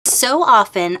So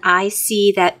often I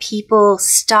see that people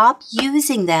stop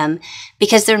using them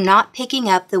because they're not picking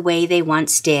up the way they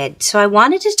once did. So I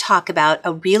wanted to talk about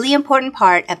a really important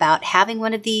part about having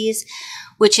one of these,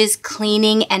 which is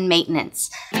cleaning and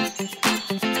maintenance.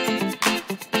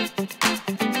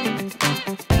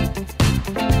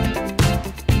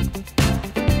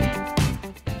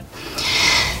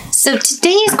 So today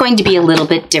is going to be a little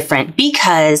bit different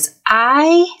because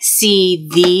I see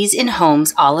these in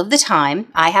homes all of the time.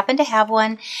 I happen to have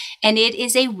one, and it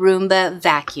is a Roomba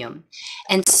vacuum.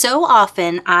 And so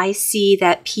often I see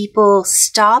that people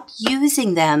stop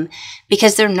using them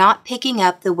because they're not picking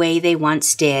up the way they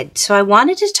once did. So I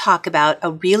wanted to talk about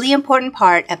a really important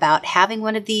part about having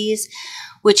one of these,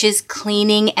 which is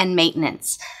cleaning and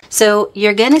maintenance. So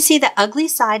you're going to see the ugly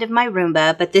side of my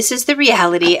Roomba, but this is the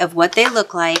reality of what they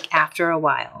look like after a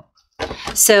while.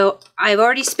 So I've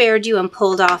already spared you and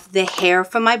pulled off the hair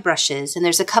from my brushes, and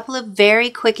there's a couple of very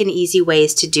quick and easy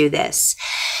ways to do this.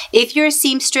 If you're a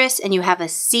seamstress and you have a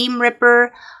seam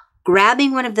ripper,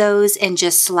 grabbing one of those and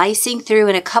just slicing through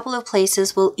in a couple of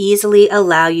places will easily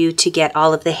allow you to get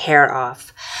all of the hair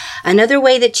off. Another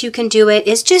way that you can do it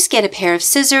is just get a pair of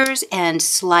scissors and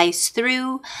slice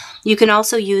through. You can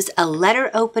also use a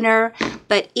letter opener,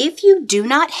 but if you do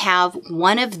not have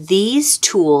one of these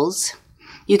tools,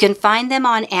 you can find them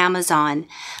on Amazon,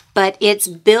 but it's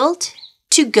built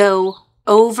to go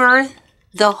over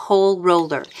the whole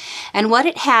roller. And what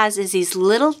it has is these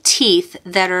little teeth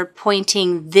that are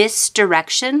pointing this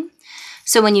direction.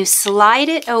 So when you slide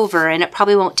it over, and it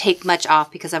probably won't take much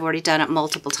off because I've already done it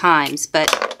multiple times,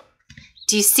 but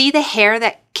do you see the hair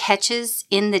that catches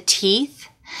in the teeth?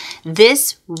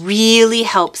 This really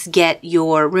helps get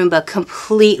your Roomba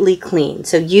completely clean.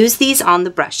 So use these on the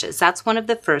brushes. That's one of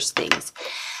the first things.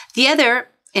 The other,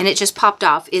 and it just popped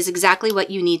off, is exactly what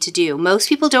you need to do. Most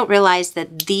people don't realize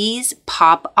that these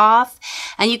pop off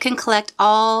and you can collect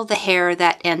all the hair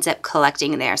that ends up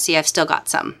collecting in there. See, I've still got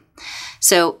some.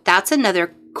 So that's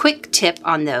another quick tip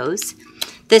on those.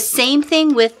 The same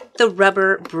thing with the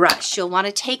rubber brush. You'll want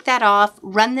to take that off,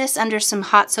 run this under some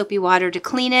hot soapy water to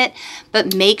clean it,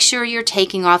 but make sure you're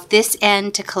taking off this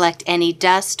end to collect any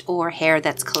dust or hair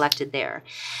that's collected there.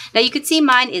 Now you can see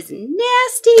mine is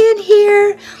nasty in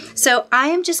here. So I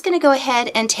am just going to go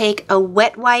ahead and take a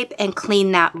wet wipe and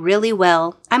clean that really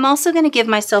well. I'm also going to give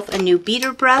myself a new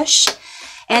beater brush.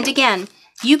 And again,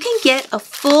 you can get a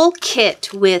full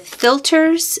kit with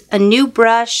filters, a new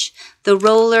brush, the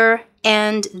roller,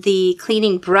 and the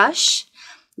cleaning brush.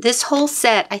 This whole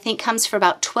set I think comes for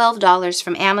about $12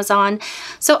 from Amazon.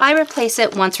 So I replace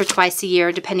it once or twice a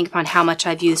year depending upon how much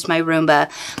I've used my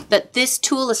Roomba. But this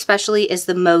tool especially is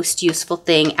the most useful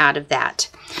thing out of that.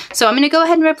 So I'm going to go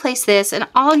ahead and replace this, and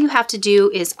all you have to do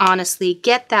is honestly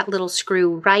get that little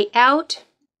screw right out.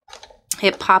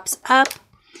 It pops up.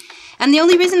 And the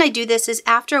only reason I do this is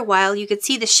after a while you could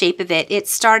see the shape of it. It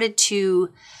started to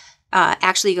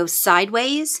actually go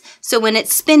sideways. So when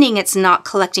it's spinning, it's not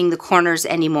collecting the corners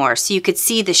anymore. So you could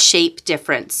see the shape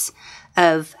difference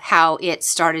of how it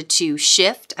started to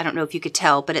shift. I don't know if you could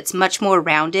tell, but it's much more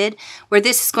rounded, where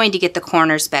this is going to get the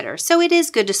corners better. So it is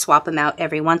good to swap them out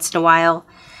every once in a while.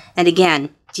 And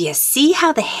again, do you see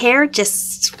how the hair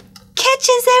just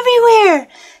catches everywhere?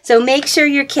 So make sure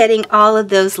you're getting all of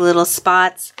those little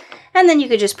spots, and then you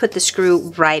could just put the screw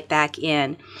right back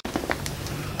in.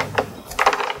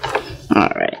 All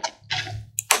right.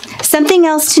 Something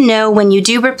else to know when you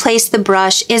do replace the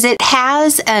brush is it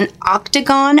has an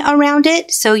octagon around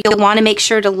it, so you'll want to make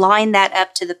sure to line that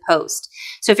up to the post.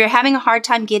 So if you're having a hard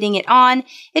time getting it on,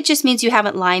 it just means you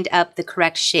haven't lined up the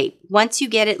correct shape. Once you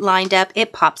get it lined up,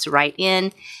 it pops right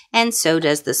in, and so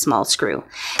does the small screw.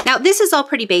 Now, this is all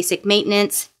pretty basic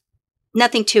maintenance.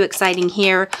 Nothing too exciting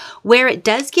here. Where it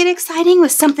does get exciting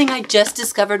was something I just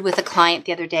discovered with a client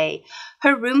the other day.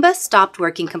 Her Roomba stopped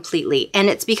working completely, and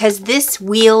it's because this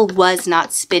wheel was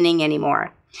not spinning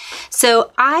anymore.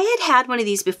 So I had one of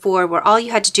these before where all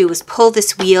you had to do was pull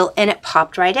this wheel and it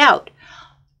popped right out.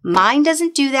 Mine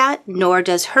doesn't do that, nor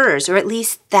does hers, or at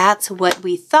least that's what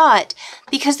we thought,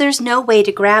 because there's no way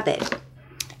to grab it.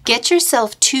 Get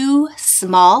yourself 2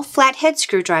 small flathead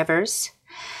screwdrivers.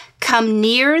 Come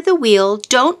near the wheel.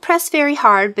 Don't press very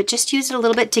hard, but just use it a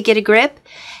little bit to get a grip,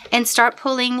 and start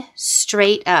pulling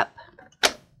straight up.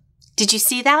 Did you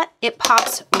see that? It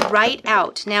pops right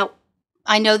out. Now,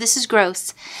 I know this is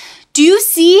gross. Do you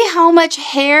see how much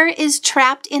hair is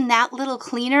trapped in that little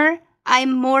cleaner?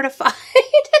 I'm mortified.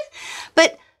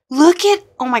 But look at,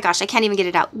 oh my gosh, I can't even get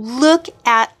it out. Look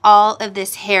at all of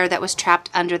this hair that was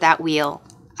trapped under that wheel.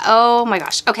 Oh my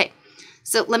gosh. Okay,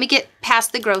 so let me get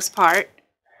past the gross part.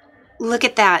 Look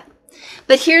at that.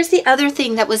 But here's the other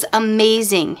thing that was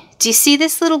amazing. Do you see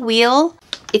this little wheel?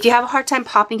 If you have a hard time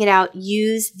popping it out,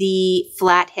 use the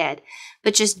flathead,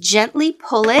 but just gently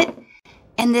pull it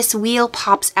and this wheel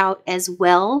pops out as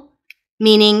well,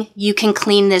 meaning you can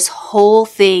clean this whole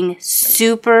thing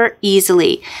super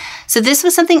easily. So this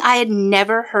was something I had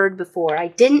never heard before. I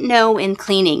didn't know in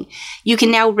cleaning. You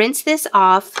can now rinse this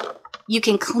off. You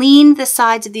can clean the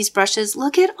sides of these brushes.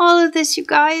 Look at all of this, you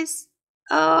guys.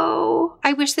 Oh,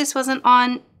 I wish this wasn't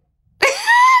on.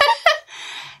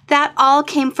 That all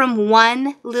came from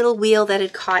one little wheel that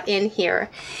had caught in here.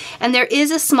 And there is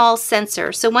a small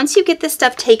sensor. So once you get this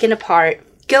stuff taken apart,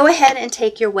 go ahead and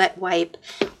take your wet wipe.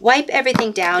 Wipe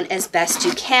everything down as best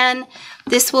you can.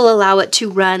 This will allow it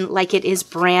to run like it is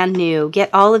brand new.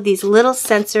 Get all of these little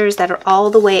sensors that are all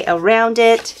the way around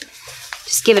it.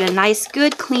 Just give it a nice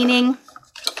good cleaning.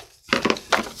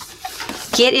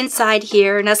 Get inside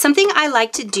here. Now something I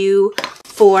like to do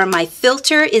for my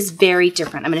filter is very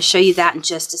different. I'm going to show you that in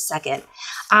just a second.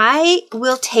 I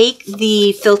will take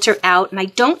the filter out and I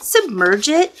don't submerge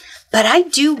it, but I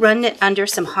do run it under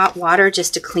some hot water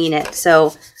just to clean it.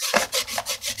 So,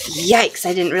 yikes,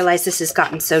 I didn't realize this has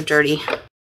gotten so dirty.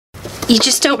 You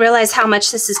just don't realize how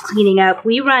much this is cleaning up.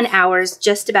 We run ours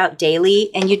just about daily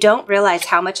and you don't realize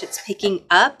how much it's picking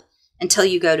up until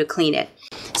you go to clean it.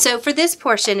 So for this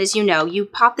portion, as you know, you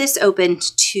pop this open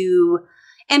to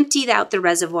empty out the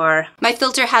reservoir. My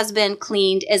filter has been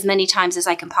cleaned as many times as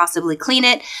I can possibly clean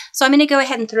it. So I'm going to go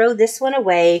ahead and throw this one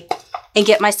away and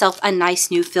get myself a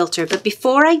nice new filter. But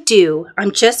before I do,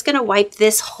 I'm just going to wipe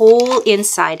this whole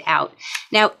inside out.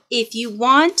 Now, if you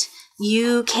want,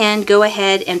 you can go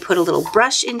ahead and put a little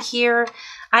brush in here.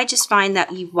 I just find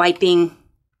that wiping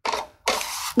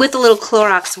with a little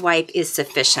Clorox wipe is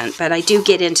sufficient, but I do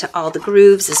get into all the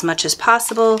grooves as much as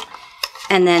possible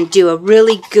and then do a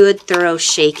really good thorough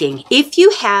shaking. If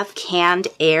you have canned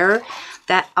air,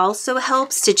 that also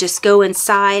helps to just go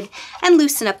inside and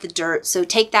loosen up the dirt. So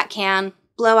take that can,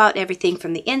 blow out everything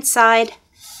from the inside,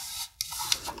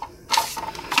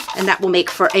 and that will make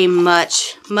for a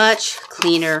much, much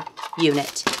cleaner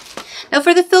unit. Now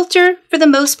for the filter, for the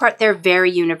most part, they're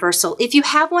very universal. If you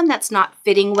have one that's not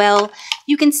fitting well,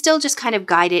 you can still just kind of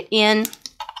guide it in.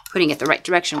 Putting it the right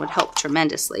direction would help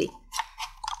tremendously.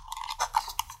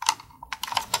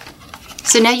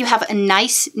 So now you have a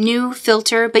nice new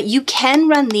filter, but you can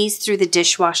run these through the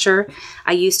dishwasher.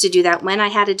 I used to do that when I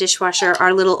had a dishwasher.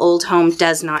 Our little old home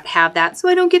does not have that, so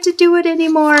I don't get to do it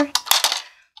anymore.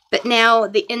 But now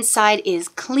the inside is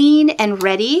clean and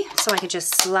ready, so I can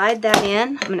just slide that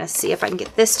in. I'm gonna see if I can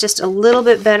get this just a little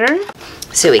bit better.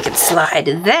 So we can slide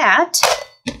that.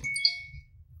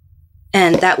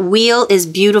 And that wheel is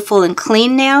beautiful and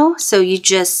clean now, so you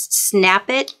just snap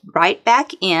it right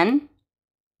back in.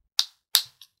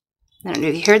 I don't know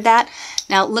if you heard that.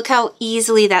 Now look how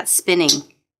easily that's spinning.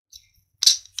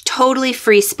 Totally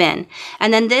free spin.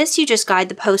 And then this, you just guide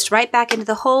the post right back into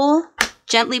the hole,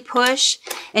 gently push,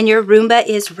 and your Roomba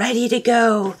is ready to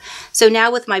go. So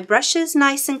now with my brushes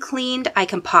nice and cleaned, I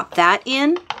can pop that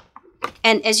in.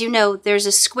 And as you know, there's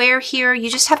a square here. You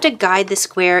just have to guide the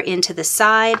square into the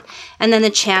side, and then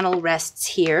the channel rests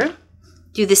here.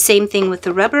 Do the same thing with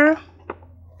the rubber.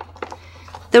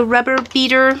 The rubber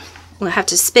beater, we'll have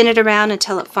to spin it around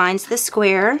until it finds the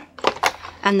square,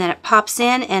 and then it pops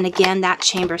in, and again, that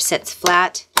chamber sits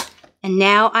flat. And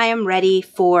now I am ready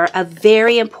for a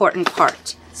very important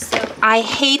part. So I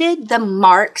hated the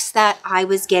marks that I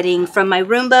was getting from my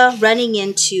Roomba running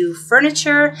into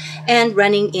furniture and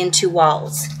running into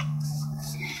walls.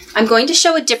 I'm going to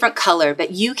show a different color,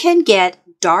 but you can get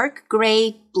dark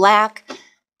gray, black,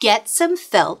 get some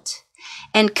felt,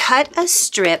 and cut a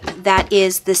strip that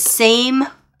is the same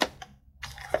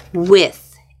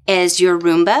width as your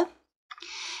Roomba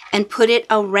and put it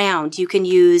around. You can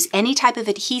use any type of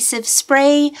adhesive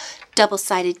spray,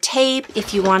 double-sided tape,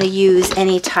 if you want to use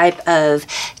any type of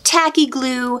tacky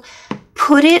glue.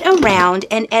 Put it around,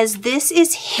 and as this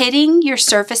is hitting your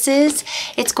surfaces,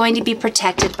 it's going to be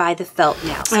protected by the felt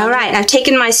now. All right, I've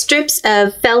taken my strips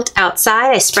of felt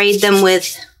outside. I sprayed them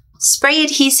with spray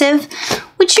adhesive,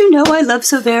 which you know I love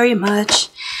so very much.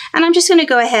 And I'm just going to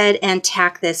go ahead and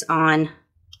tack this on.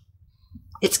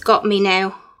 It's got me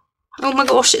now. Oh my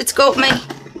gosh, it's got me.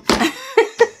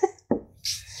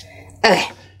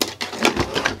 Okay.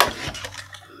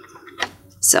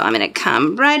 So I'm going to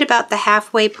come right about the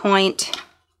halfway point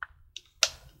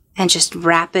and just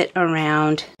wrap it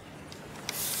around.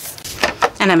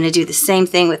 And I'm going to do the same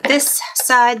thing with this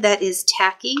side that is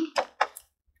tacky.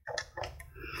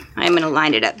 I'm going to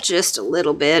line it up just a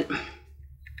little bit.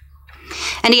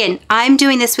 And again, I'm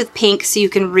doing this with pink so you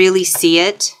can really see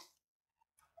it.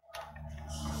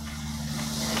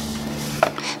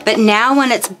 But now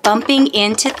when it's bumping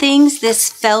into things, this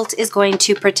felt is going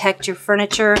to protect your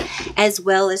furniture as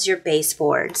well as your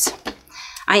baseboards.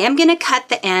 I am going to cut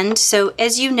the end, so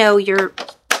as you know,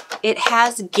 it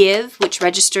has give, which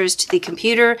registers to the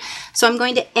computer. So I'm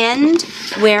going to end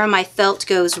where my felt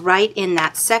goes right in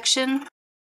that section.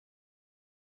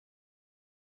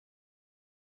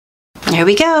 There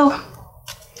we go.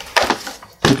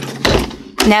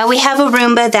 Now we have a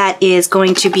Roomba that is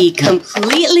going to be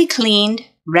completely cleaned,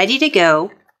 ready to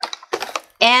go,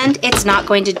 and it's not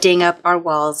going to ding up our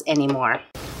walls anymore.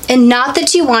 And not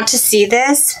that you want to see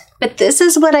this, but this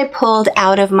is what I pulled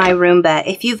out of my Roomba.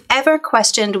 If you've ever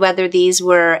questioned whether these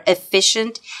were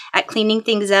efficient at cleaning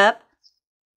things up,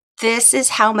 this is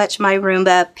how much my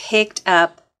Roomba picked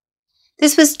up.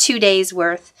 This was 2 days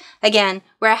worth. Again,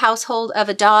 we're a household of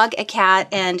a dog, a cat,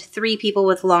 and 3 people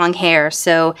with long hair,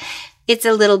 so it's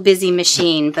a little busy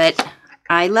machine, but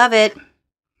I love it.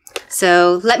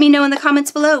 So let me know in the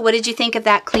comments below, what did you think of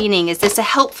that cleaning? Is this a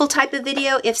helpful type of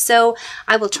video? If so,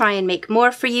 I will try and make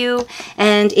more for you.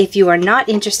 And if you are not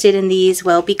interested in these,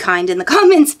 well, be kind in the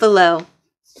comments below.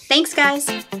 Thanks, guys.